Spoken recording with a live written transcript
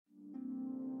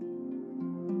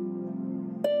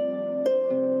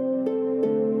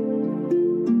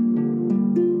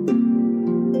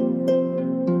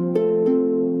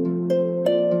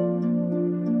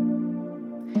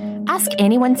Ask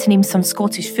anyone to name some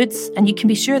Scottish foods, and you can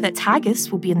be sure that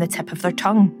haggis will be on the tip of their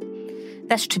tongue.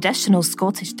 This traditional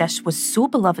Scottish dish was so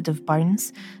beloved of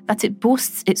Burns that it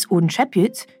boasts its own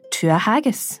tribute to a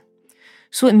haggis.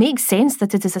 So it makes sense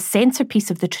that it is a centrepiece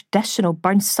of the traditional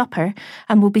Burns supper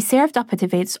and will be served up at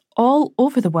events all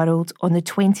over the world on the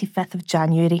 25th of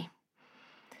January.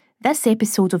 This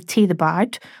episode of Tay the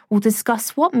Bard will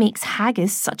discuss what makes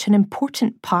haggis such an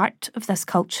important part of this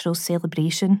cultural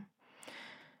celebration.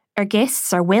 Our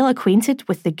guests are well acquainted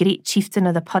with the great chieftain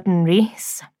of the Puddin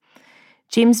race.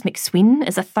 James McSween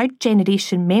is a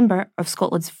third-generation member of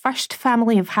Scotland's first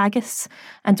family of haggis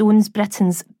and owns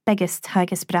Britain's biggest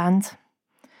haggis brand.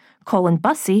 Colin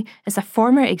Bussey is a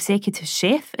former executive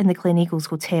chef in the Gleneagles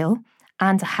Hotel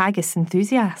and a haggis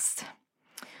enthusiast.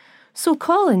 So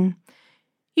Colin,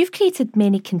 you've created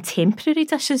many contemporary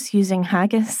dishes using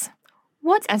haggis.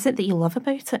 What is it that you love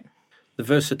about it? The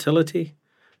versatility,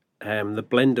 the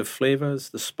blend of flavours,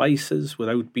 the spices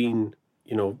without being,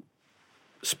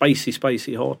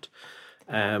 spicy hot,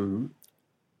 the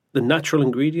natural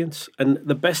ingredients and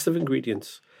the best of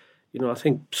ingredients. I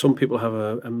think some people have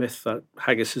a myth that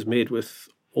haggis is made with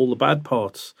all the bad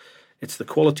parts. It's the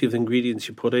quality of the ingredients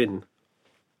you put in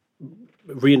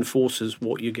reinforces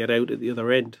what you get out at the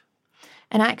other end.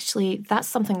 And actually, that's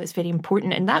something that's very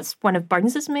important. And that's one of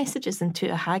Burns's messages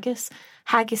into a haggis.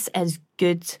 Haggis is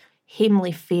good,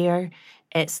 hamely fare,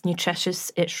 it's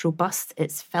nutritious, it's robust,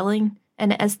 it's filling,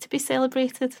 and it is to be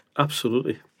celebrated.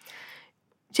 Absolutely.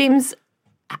 James,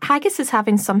 haggis is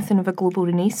having something of a global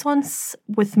renaissance,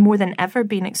 with more than ever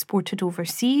being exported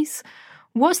overseas.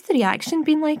 What's the reaction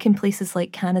been like in places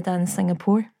like Canada and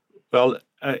Singapore? Well,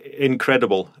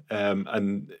 incredible.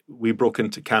 And we broke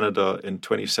into Canada in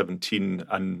 2017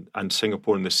 and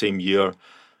Singapore in the same year.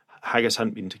 Haggis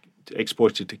hadn't been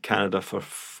exported to Canada for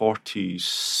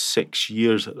 46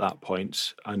 years at that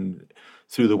point. And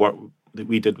through the work that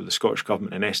we did with the Scottish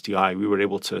Government and SDI, we were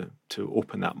able to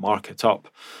open that market up.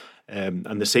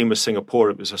 And the same with Singapore,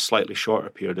 it was a slightly shorter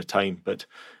period of time, but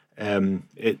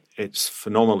it's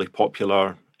phenomenally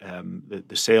popular.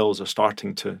 The sales are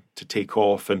starting to take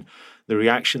off, and the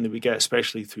reaction that we get,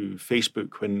 especially through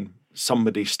Facebook, when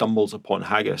somebody stumbles upon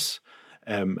haggis,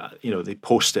 they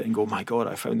post it and go, "My God,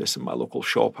 I found this in my local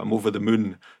shop. I'm over the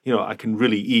moon. I can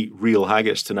really eat real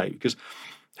haggis tonight," because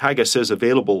haggis is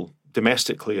available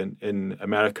domestically in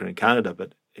America and Canada,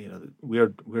 but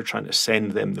we're trying to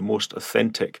send them the most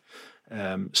authentic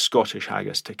Scottish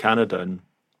haggis to Canada,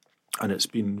 and it's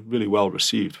been really well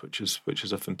received, which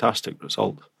is a fantastic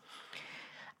result.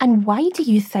 And why do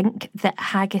you think that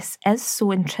haggis is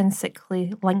so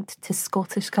intrinsically linked to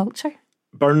Scottish culture?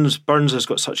 Burns has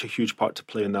got such a huge part to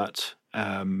play in that,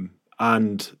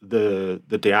 and the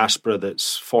diaspora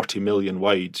that's 40 million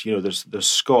wide. There's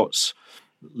Scots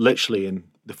literally in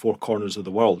the four corners of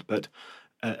the world, but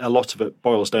a lot of it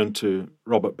boils down to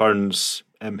Robert Burns,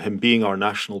 him being our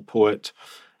national poet,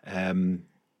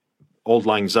 Auld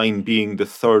Lang Syne being the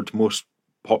third most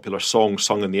popular song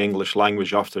sung in the English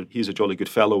language after He's a Jolly Good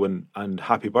Fellow and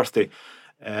Happy Birthday.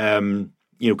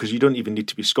 Because you don't even need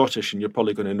to be Scottish and you're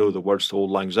probably going to know the words to Auld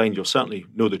Lang Syne. You'll certainly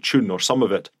know the tune or some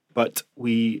of it. But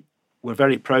we're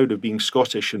very proud of being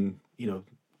Scottish, and,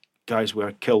 guys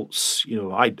wear kilts.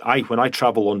 I when I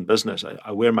travel on business,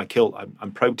 I wear my kilt.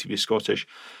 I'm proud to be Scottish.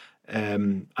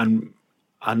 And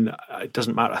it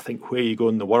doesn't matter, I think, where you go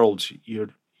in the world,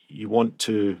 you want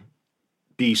to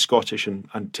be Scottish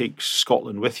and take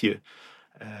Scotland with you.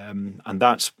 And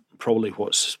that's probably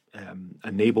what's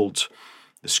enabled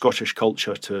the Scottish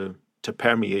culture to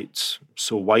permeate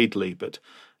so widely. But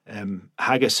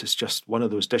haggis is just one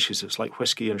of those dishes. It's like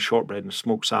whiskey and shortbread and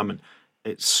smoked salmon.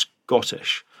 It's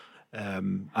Scottish,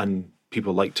 and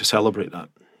people like to celebrate that.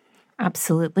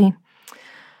 Absolutely.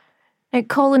 Now,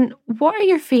 Colin, what are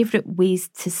your favourite ways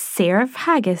to serve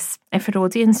haggis if our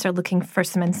audience are looking for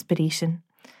some inspiration?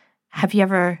 Have you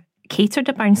ever catered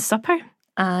a Burns supper,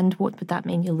 and what would that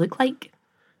menu look like?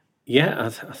 Yeah, I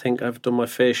think I've done my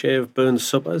fair share of Burns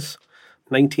suppers.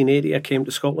 1980, I came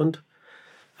to Scotland.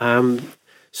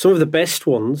 Some of the best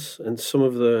ones and some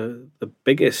of the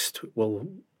biggest,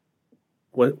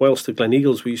 whilst at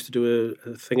Gleneagles, we used to do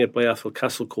a thing at Blairthwell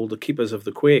Castle called the Keepers of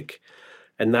the Quake,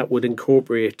 and that would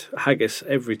incorporate haggis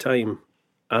every time,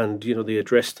 and the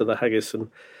address to the haggis.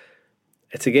 And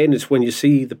it's when you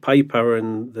see the piper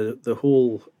and the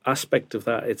whole aspect of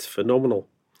that, it's phenomenal.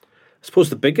 I suppose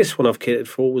the biggest one I've catered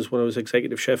for was when I was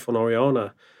executive chef on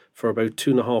Oriana for about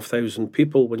 2,500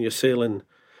 people, when you're sailing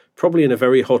probably in a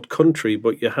very hot country,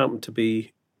 but you happen to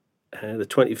be the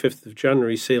 25th of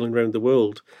January sailing around the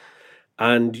world,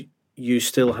 and you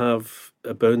still have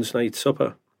a Burns night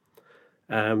supper.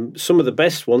 Some of the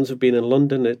best ones have been in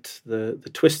London at the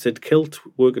Twisted Kilt,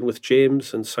 working with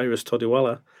James and Cyrus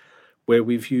Todiwala, where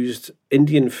we've used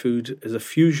Indian food as a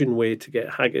fusion way to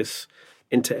get haggis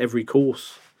into every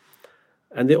course.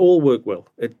 And they all work well.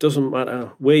 It doesn't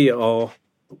matter where you are,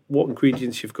 what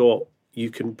ingredients you've got, you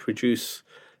can produce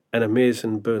an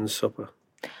amazing Burns supper.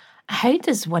 How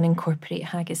does one incorporate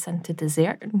haggis into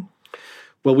dessert?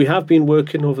 Well, we have been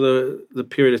working over the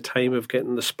period of time of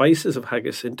getting the spices of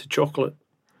haggis into chocolate.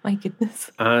 My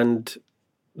goodness. And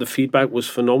the feedback was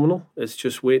phenomenal. It's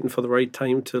just waiting for the right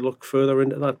time to look further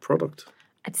into that product.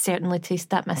 I'd certainly taste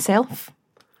that myself.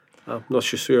 I'm not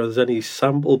sure there's any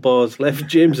sample bars left.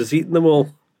 James has eaten them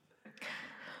all.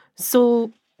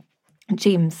 So,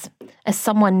 James, as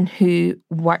someone who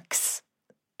works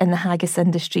in the haggis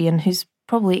industry and who's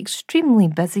probably extremely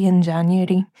busy in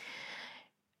January,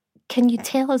 can you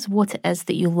tell us what it is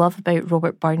that you love about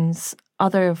Robert Burns,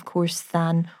 other, of course,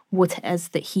 than what it is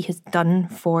that he has done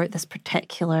for this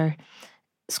particular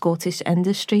Scottish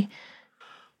industry?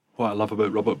 What I love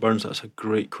about Robert Burns, that's a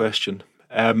great question.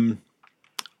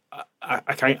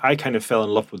 I kind of fell in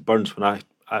love with Burns when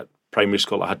at primary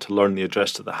school I had to learn the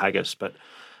address to the haggis, but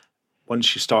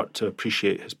once you start to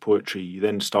appreciate his poetry, you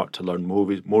then start to learn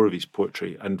more of his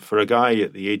poetry. And for a guy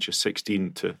at the age of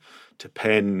 16 to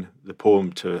pen the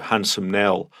poem to Handsome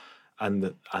Nell, and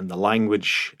the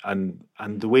language and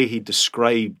the way he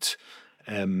described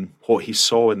what he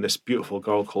saw in this beautiful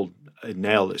girl called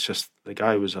Nell, it's just, the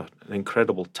guy was an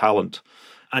incredible talent.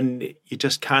 And you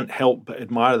just can't help but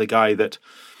admire the guy that,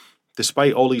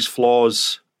 despite all these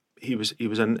flaws, he was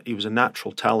a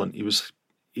natural talent. He was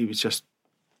just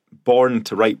born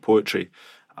to write poetry,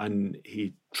 and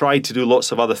he tried to do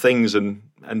lots of other things and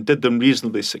did them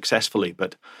reasonably successfully.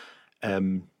 But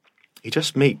he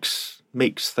just makes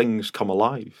things come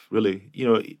alive.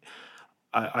 Really,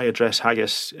 I address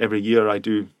haggis every year. I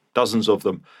do dozens of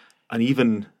them, and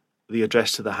even the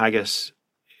address to the haggis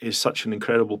is such an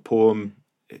incredible poem.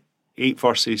 8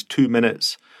 verses, 2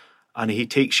 minutes. And he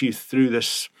takes you through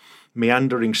this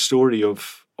meandering story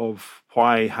of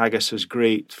why haggis is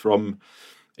great, from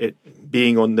it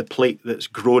being on the plate that's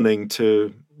groaning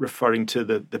to referring to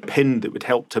the pin that would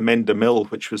help to mend a mill,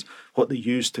 which was what they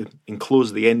used to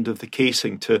enclose the end of the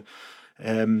casing, to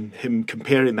him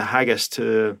comparing the haggis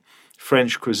to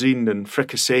French cuisine and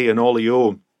fricassee and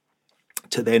olio,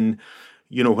 to then,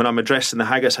 when I'm addressing the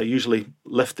haggis, I usually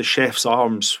lift the chef's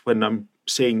arms when I'm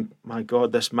saying, my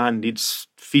God, this man needs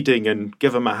feeding, and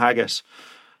give him a haggis.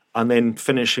 And then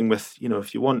finishing with,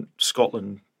 if you want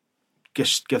Scotland,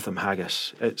 just give them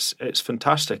haggis. It's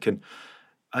fantastic.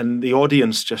 And the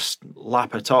audience just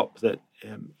lap it up that,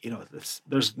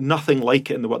 there's nothing like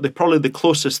it in the world. Probably the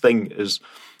closest thing is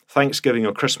Thanksgiving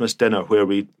or Christmas dinner, where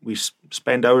we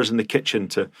spend hours in the kitchen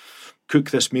to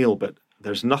cook this meal, but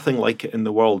there's nothing like it in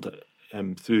the world,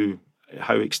 through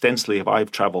how extensively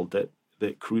I've travelled, that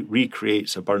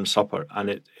recreates a Burns supper, and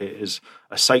it is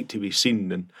a sight to be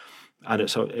seen, and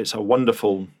it's a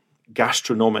wonderful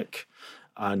gastronomic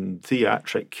and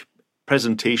theatric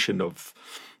presentation of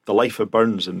the life of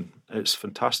Burns, and it's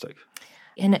fantastic.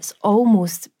 And it's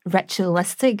almost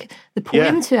ritualistic. The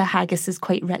poem to a haggis is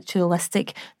quite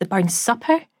ritualistic. The Burns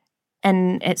supper,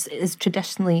 and is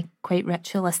traditionally quite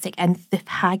ritualistic. And the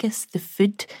haggis, the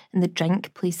food and the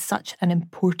drink, plays such an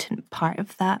important part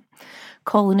of that.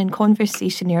 Colin, in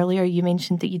conversation earlier, you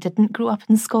mentioned that you didn't grow up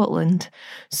in Scotland.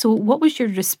 So what was your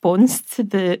response to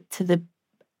the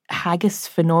haggis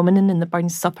phenomenon and the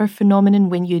Burns supper phenomenon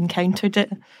when you encountered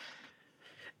it?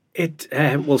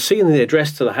 Seeing the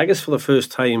address to the haggis for the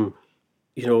first time,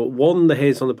 one, the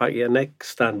hairs on the back of your neck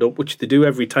stand up, which they do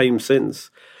every time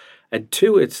since. And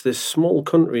 2, it's this small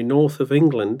country north of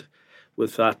England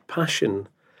with that passion,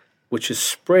 which is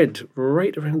spread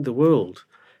right around the world.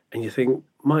 And you think,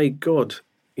 my God,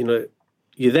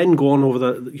 you then go on over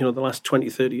the last 20,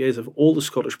 30 years of all the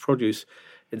Scottish produce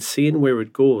and seeing where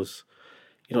it goes.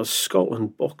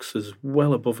 Scotland boxes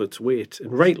well above its weight,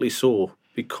 and rightly so,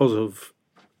 because of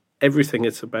everything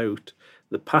it's about,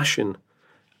 the passion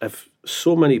of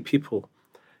so many people,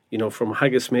 from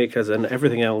haggis makers and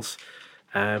everything else.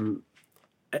 And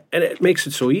it makes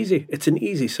it so easy. It's an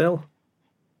easy sell.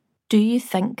 Do you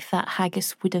think that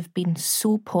haggis would have been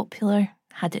so popular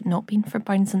had it not been for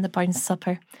Burns and the Burns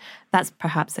supper? That's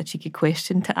perhaps a cheeky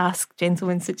question to ask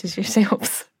gentlemen such as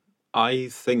yourselves. I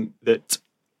think that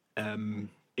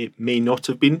it may not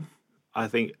have been. I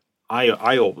think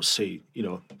I always say,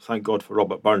 thank God for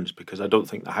Robert Burns, because I don't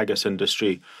think the haggis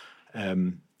industry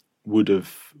would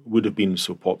have been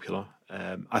so popular.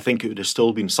 I think it would have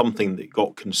still been something that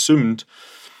got consumed.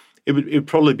 It would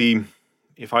probably be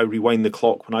if I rewind the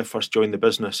clock when I first joined the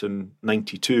business in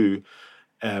 '92,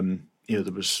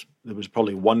 there was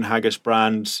probably one haggis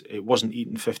brand. It wasn't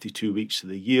eaten 52 weeks of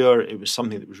the year. It was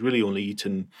something that was really only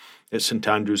eaten at St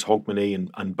Andrews, Hogmanay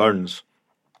and Burns.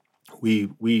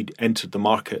 We'd entered the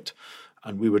market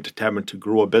and we were determined to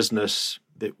grow a business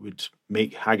that would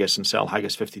make haggis and sell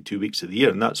haggis 52 weeks of the year,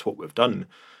 and that's what we've done.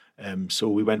 So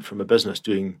we went from a business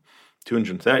doing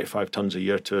 235 tonnes a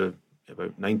year to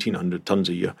about 1,900 tonnes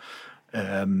a year.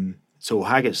 So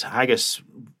haggis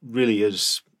really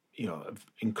is,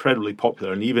 incredibly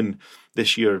popular, and even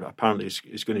this year apparently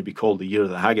is going to be called the Year of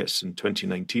the Haggis in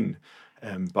 2019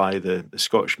 by the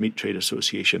Scottish Meat Trade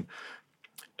Association.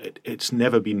 It's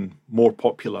never been more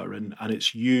popular, and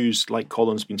it's used, like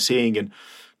Colin's been saying, and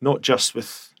not just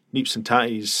with neeps and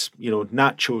tatties,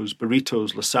 nachos,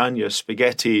 burritos, lasagna,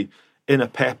 spaghetti, in a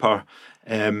pepper,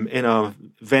 in a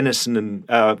venison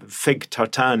and fig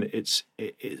tartane. It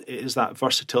is that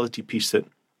versatility piece that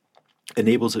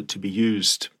enables it to be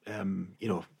used,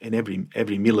 in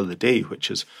every meal of the day,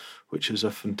 which is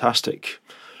a fantastic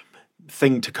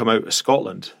thing to come out of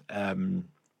Scotland.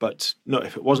 But no,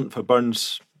 if it wasn't for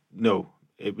Burns, no,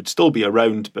 it would still be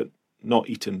around, but not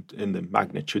eaten in the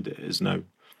magnitude it is now.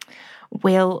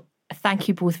 Well, thank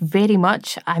you both very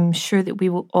much. I'm sure that we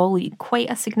will all eat quite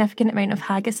a significant amount of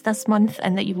haggis this month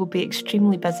and that you will be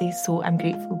extremely busy. So I'm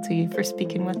grateful to you for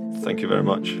speaking with us. Thank you very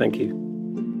much. Thank you.